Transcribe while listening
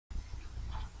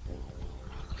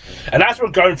And as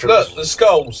we're going through Look, this, the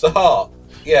skulls, the heart.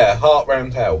 Yeah, heart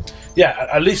round hell. yeah,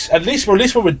 at least when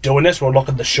we're doing this, we're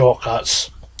unlocking the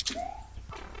shortcuts.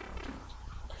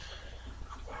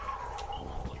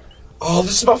 Oh,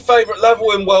 this is my favourite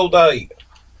level in World 8.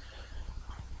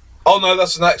 Oh no,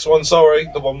 that's the next one, sorry.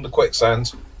 The one with the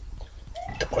quicksand.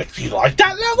 You like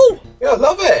that level? Yeah, I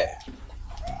love it.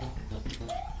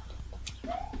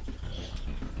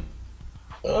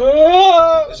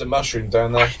 There's a mushroom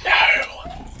down there. I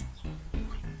know.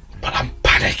 But I'm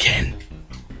panicking.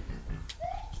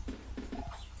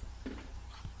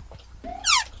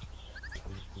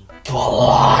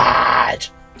 Blood!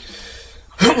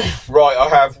 Right, I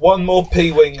have one more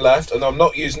P-Wing left, and I'm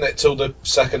not using it till the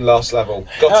second last level.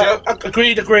 Gotcha?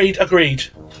 Agreed.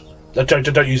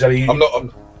 Don't use any. I'm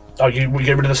not... Oh, we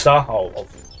get rid of the star? Oh.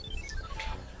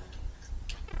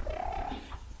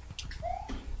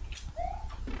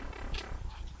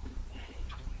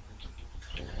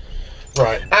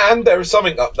 Right. And there is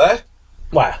something up there.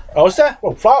 Where? Oh, is there?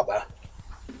 Well, far up there.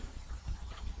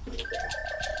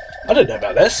 I didn't know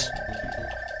about this.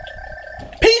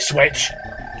 P-switch?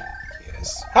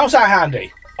 Yes. How's that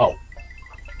handy? Oh.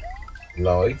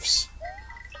 Lives.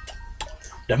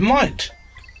 Never mind.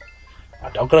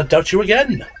 I'm not going to doubt you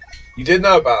again. You did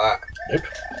know about that? Nope.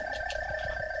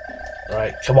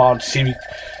 Right, come on, see me.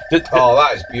 Oh,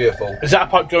 that is beautiful. Is that a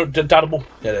pipe going downable?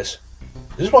 Yeah, it is.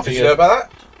 This is what Did you know about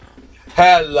that?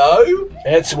 Hello?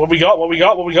 It's what we got.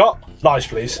 Lives,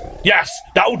 please. Yes,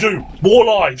 that'll do. More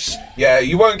lives. Yeah,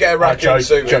 you won't get a raccoon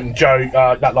suit.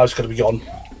 Joe, that live's going to be gone.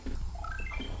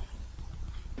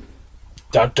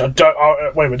 Don't,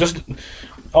 wait a minute, doesn't...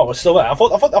 Oh, it's still there. I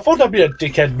thought that'd be a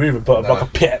dickhead move and put like a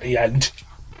pit at the end.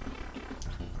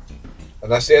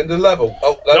 And that's the end of the level.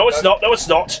 Oh, no, it's not. No, it's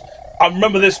not. I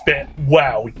remember this bit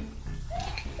well.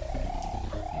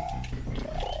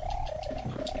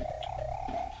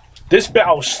 This bit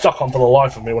I was stuck on for the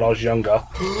life of me when I was younger.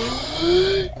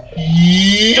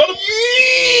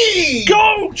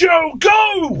 Go, Joe,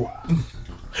 go!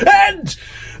 And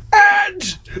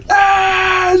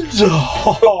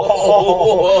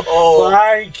oh,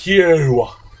 thank you.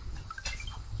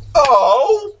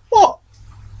 Oh, what?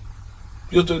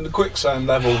 You're doing the quicksand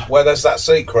level where there's that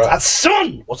secret. That's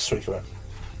son. What's the secret?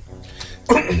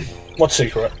 What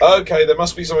secret? Okay, there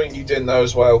must be something you didn't know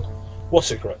as well. What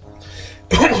secret?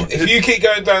 If you keep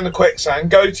going down the quicksand,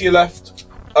 go to your left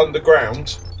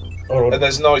underground, and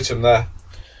there's an item there.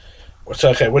 It's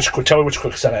okay. Tell me which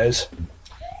quicksand it is.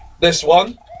 This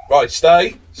one. Right,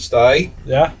 stay.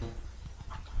 Yeah.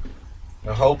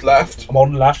 Now hold left. I'm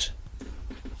holding left.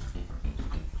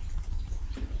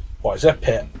 What is that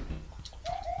pit?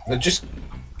 Now just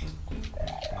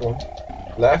go on.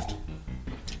 Left.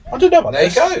 I didn't know about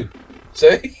this. There you go.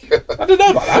 See? I didn't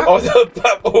know about that. I love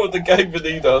that more of the game than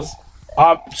he does.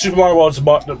 Super Mario World is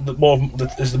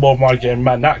the more of my game,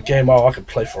 man. That game, I could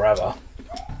play forever.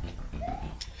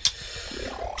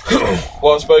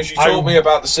 Well, I suppose you told me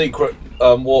about the secret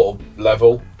water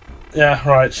level. Yeah,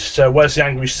 right. So where's the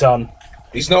angry sun?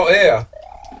 He's not here.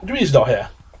 What do you mean he's not here?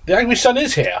 The angry sun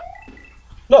is here.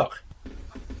 Look.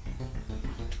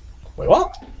 Wait,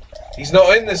 what? He's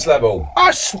not in this level.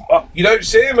 You don't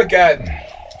see him again.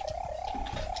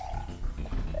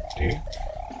 Do you?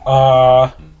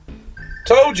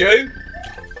 Told you.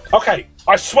 Okay,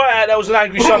 I swear there was an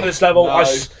angry sun in this level. No.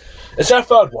 Is there a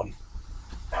third one?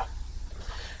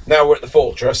 Now we're at the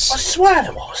fortress. I swear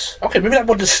there was. Okay, maybe that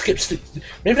one just skips the.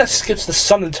 Maybe that skips the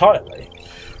sun entirely.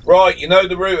 Right, you know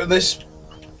the route of this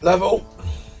level.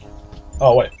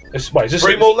 Oh wait, is this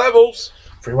 3 more levels?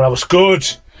 3 more levels. Good.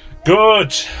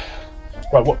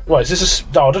 Right, what is this?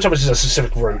 No, don't tell me this is a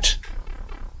specific route.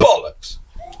 Bollocks.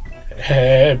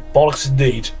 Hey, bollocks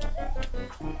indeed.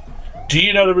 Do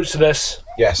you know the routes to this?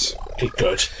 Yes. Okay,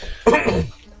 good.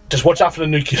 Just watch out for the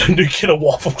nuclear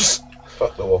waffles.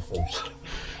 Fuck the waffles.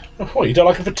 What, you don't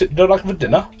like them for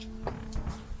dinner?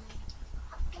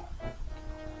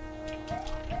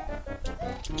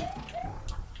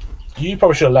 You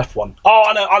probably should have left one. Oh,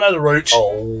 I know the route.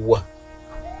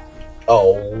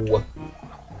 Oh.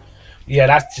 Yeah,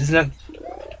 that's, isn't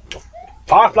it?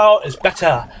 Fire flower is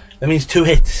better. That means 2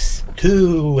 hits.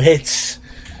 2 hits.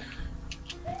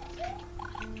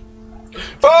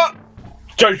 Fuck!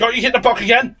 Joe, you hit the block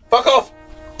again? Fuck off!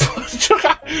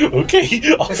 Okay,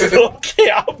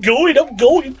 I'm going.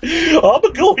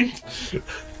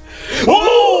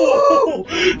 Whoa!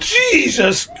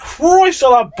 Jesus Christ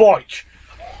on that bike!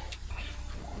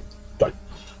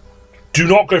 Do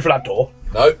not go for that door.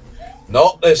 No,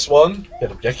 not this one.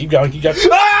 Yeah, keep going.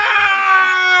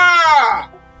 Ah!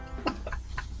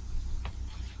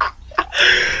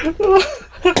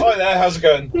 Hi there, how's it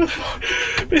going?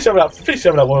 Please tell me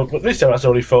that one. Please tell me that's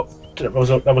already full. That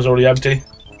was already empty.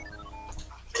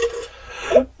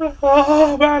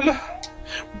 Oh man!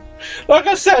 Like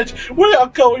I said, we are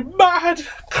going mad.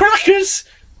 Crackers!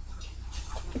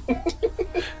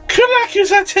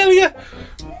 Crackers, I tell you.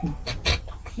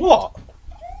 What?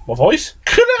 My voice?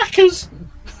 Crackers!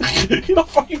 You're not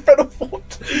fucking better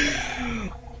what?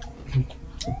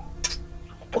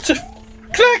 What's a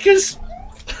crackers?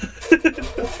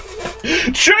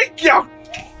 Drink your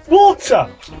water.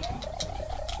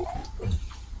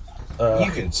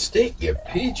 You can stick your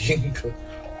pigeon.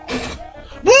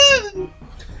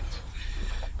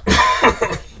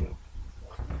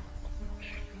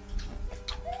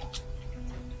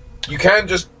 You can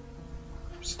just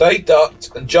stay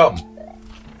ducked and jump.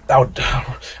 I'm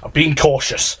being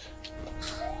cautious.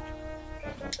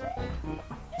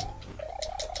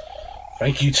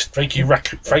 Thank you,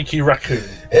 raccoon.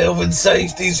 Health and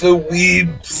safety's for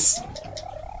wimps.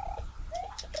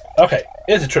 Okay,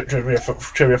 here's a trivia for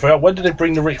you. When did they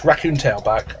bring the raccoon tail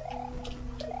back?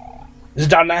 Is it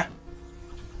down there?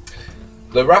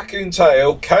 The raccoon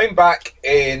tail came back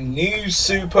in New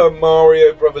Super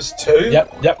Mario Bros. 2.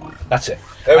 Yep, that's it.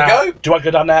 There we go. Do I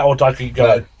go down there or do I keep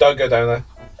going? No, don't go down there.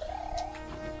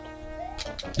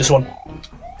 This one.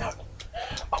 No.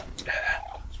 Oh,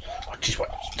 jeez, what?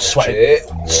 Sweating.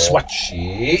 Watch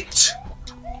it.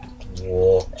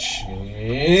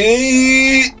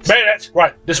 Made it!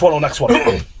 Right, this one or next one?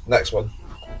 Next one.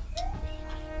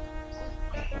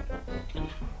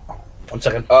 1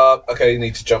 second. Okay, you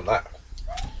need to jump that.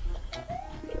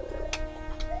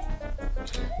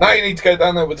 Now you need to go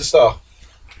down there with the star.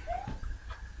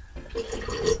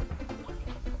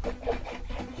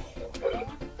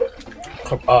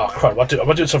 Oh, crap. Am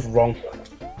I doing something wrong?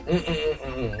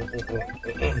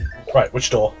 Right, which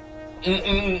door?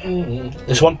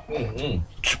 This one? Can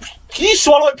you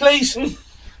swallow it, please?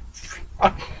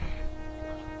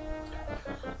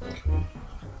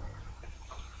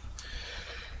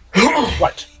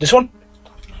 Right, this one?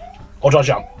 Or do I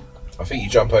jump? I think you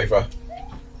jump over.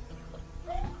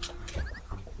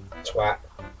 Twat.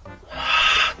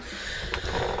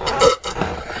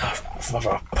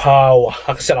 Mother of power.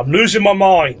 Like I said, I'm losing my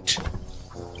mind.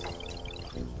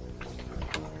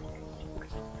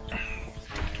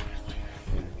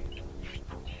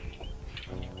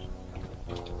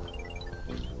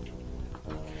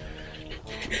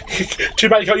 Too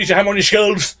bad you can't use your hammer on your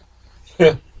skulls.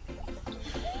 Yeah.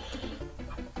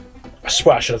 I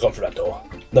swear I should have gone for that door.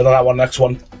 No, that one, next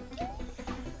one.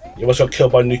 You almost got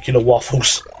killed by nuclear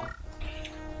waffles.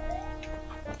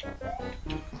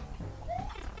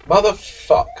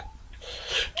 Motherfuck.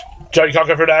 Joe, you can't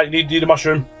go for that. You need a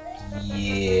mushroom.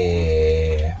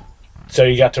 Yeah. So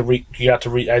you got to enter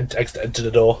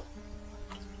the door.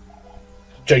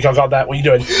 Joe, you can't go up there. What are you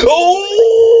doing?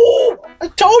 Oh! I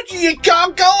told you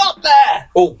can't go up there.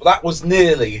 Oh, that was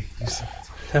nearly.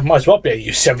 That might as well be a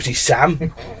Yosemite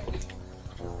Sam.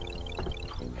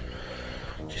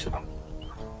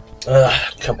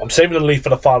 Come on, I'm saving the leaf for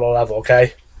the final level,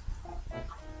 okay?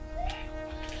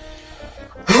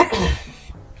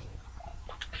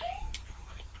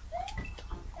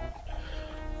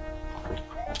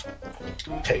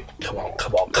 Okay, come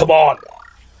on.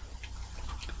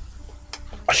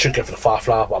 I should go for the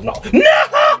firefly, but I'm not. No!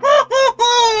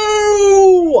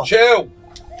 Chill.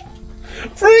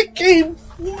 Freaking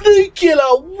nuclear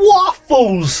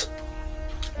waffles!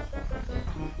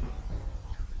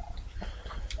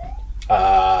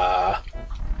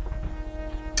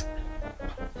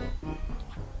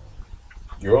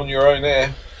 You're on your own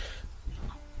here.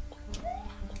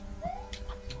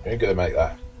 You ain't gonna make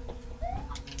that.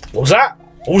 What was that?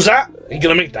 Ain't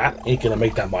gonna make that. Ain't gonna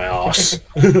make that my ass.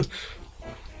 Because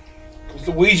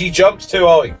Luigi jumps too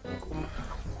high.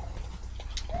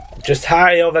 Just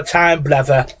high all the time,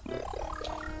 brother.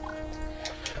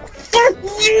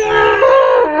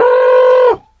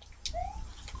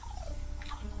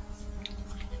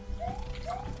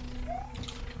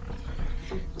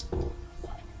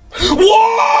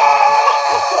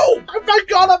 Whoa! I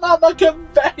forgot about the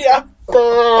conveyor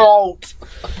belt.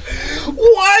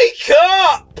 Wake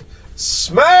up!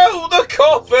 Smell the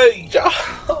coffee!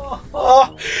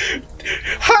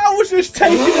 How was this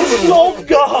taking us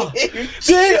longer? You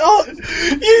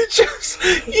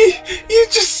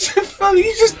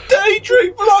just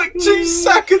daydream for like 2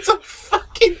 seconds of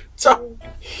fucking time.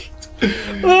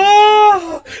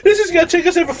 This is going to take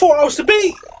us over 4 hours to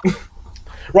beat.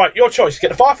 Right, your choice. Get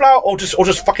the firefly or just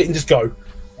fuck it and just go.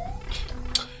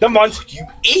 Never mind. You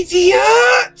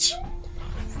idiot!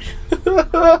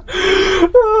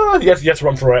 You have to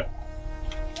run for it.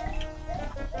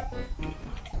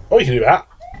 Oh, you can do that.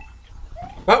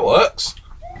 That works.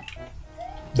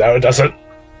 No, it doesn't.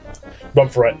 Run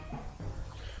for it.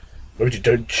 Luigi,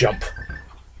 don't jump.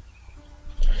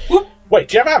 Whoop. Wait,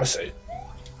 do you have a hammer suit?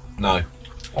 No.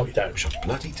 Oh, you don't.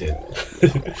 Bloody did.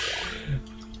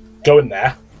 Go in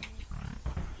there.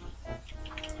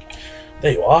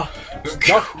 There you are.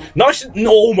 Nice and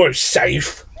almost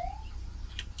safe.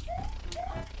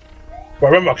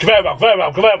 Right, remember, conveyor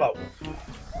belt.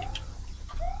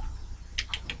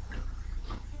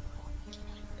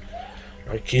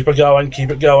 Right, keep it going.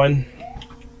 Keep it going.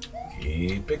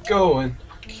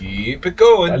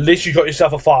 At least you got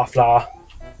yourself a fire flower.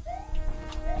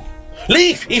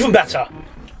 Leaf! Even better!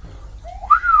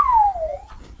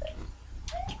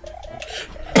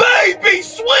 Baby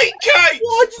sweet cake!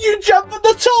 Why did you jump at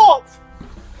the top?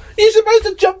 You're supposed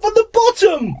to jump from the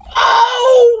bottom!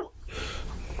 Oh!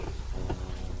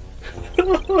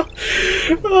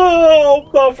 Oh,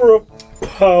 mother of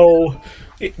pearl.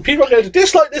 People are going to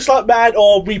dislike this like mad,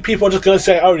 or people are just going to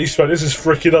say, holy smoke, this is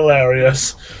freaking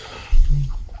hilarious.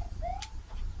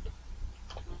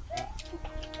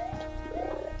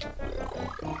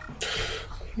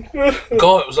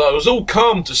 God, it was all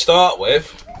calm to start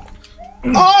with.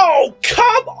 Oh,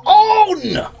 come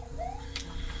on!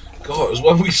 God, it was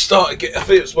when we started. I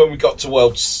think it was when we got to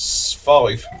World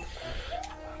 5.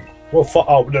 Well,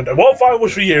 oh no, World 5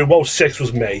 was for you. World 6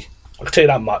 was me. I can tell you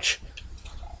that much.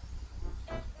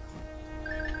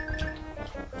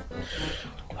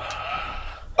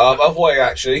 Other way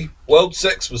actually. World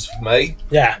 6 was for me.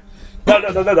 Yeah. No.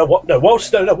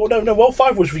 World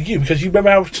 5 was for you because you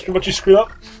remember how much you screwed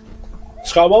up.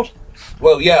 Skyworld.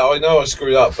 Well, yeah, I know I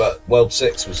screwed up, but World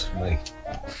 6 was for me.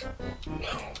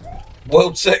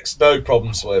 World 6, no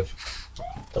problems with.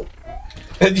 Oh.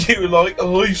 And you were like,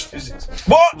 oh, he's physics.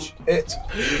 Watch it.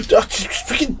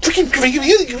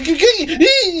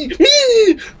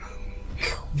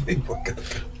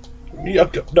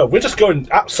 No, we're just going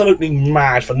absolutely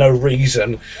mad for no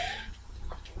reason.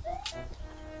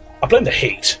 I blame the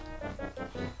heat.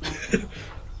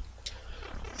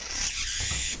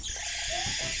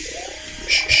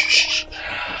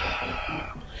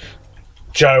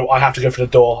 Joe, I have to go for the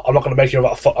door. I'm not going to make you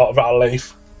about a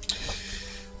leaf.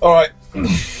 Alright.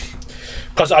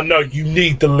 Because I know you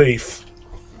need the leaf.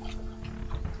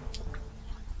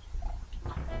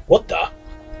 What the?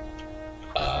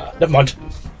 Never mind.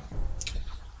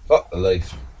 Fuck the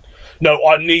leaf. No,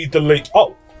 I need the leaf.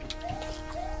 Oh.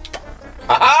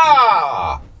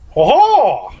 Ha-ha!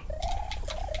 Oh!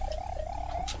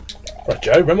 Right,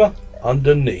 Joe, remember?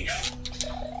 Underneath.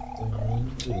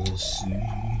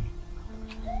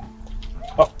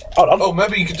 Oh, hold on. Oh,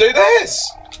 maybe you could do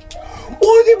this!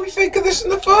 Why did we think of this in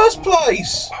the first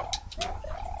place?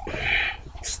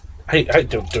 Hey,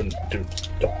 don't.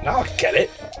 Now I get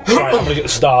it. Right, I'm gonna get the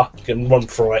star. Can run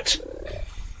through it.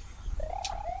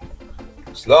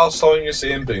 It's the last time you're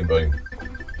seeing Boom Boom.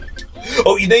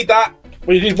 Oh, you need that!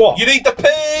 Well, you need what? You need the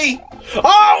pee!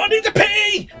 Oh, I need the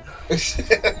pee!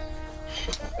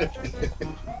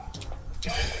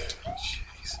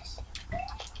 Jesus.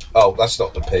 Oh, that's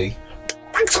not the pee.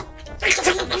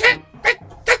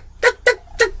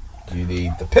 You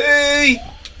need the pee!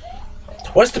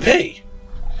 Where's the pee?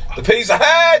 The pee's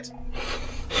ahead!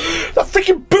 That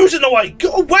freaking boo's in the way!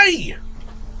 Go away!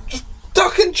 Just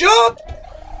duck and jump!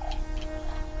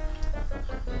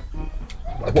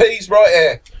 The pee's right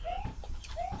here.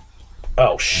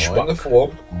 Oh, shit. Mind the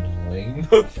form. Mind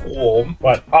the form.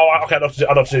 Right. Oh, okay, I know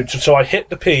what to do. So I hit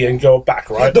the P and go back,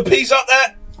 right? The P's up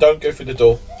there! Don't go through the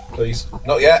door, please.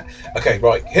 Not yet. Okay,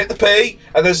 right. Hit the P,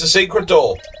 and there's a secret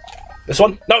door. This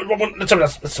one? No, wrong one. That's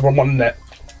the wrong one in there.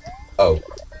 Oh.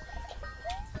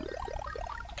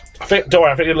 Don't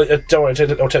worry,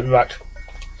 it'll take me back.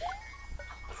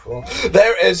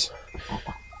 There it is.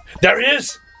 There he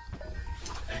is!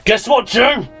 Guess what,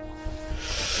 Joe?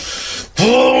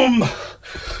 Boom!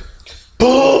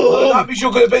 Boom! That means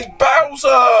you're going to beat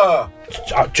Bowser!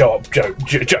 Joe,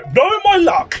 knowing my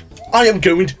luck, I am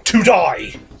going to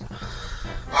die.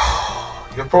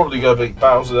 You're probably going to beat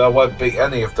Bowser. I won't beat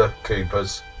any of the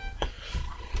Koopas.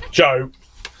 Joe,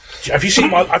 have you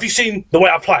seen the way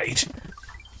I played?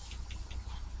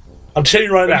 I'm telling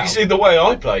you right now. Have you seen the way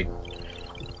I play?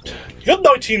 You got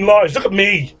 19 lives. Look at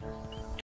me.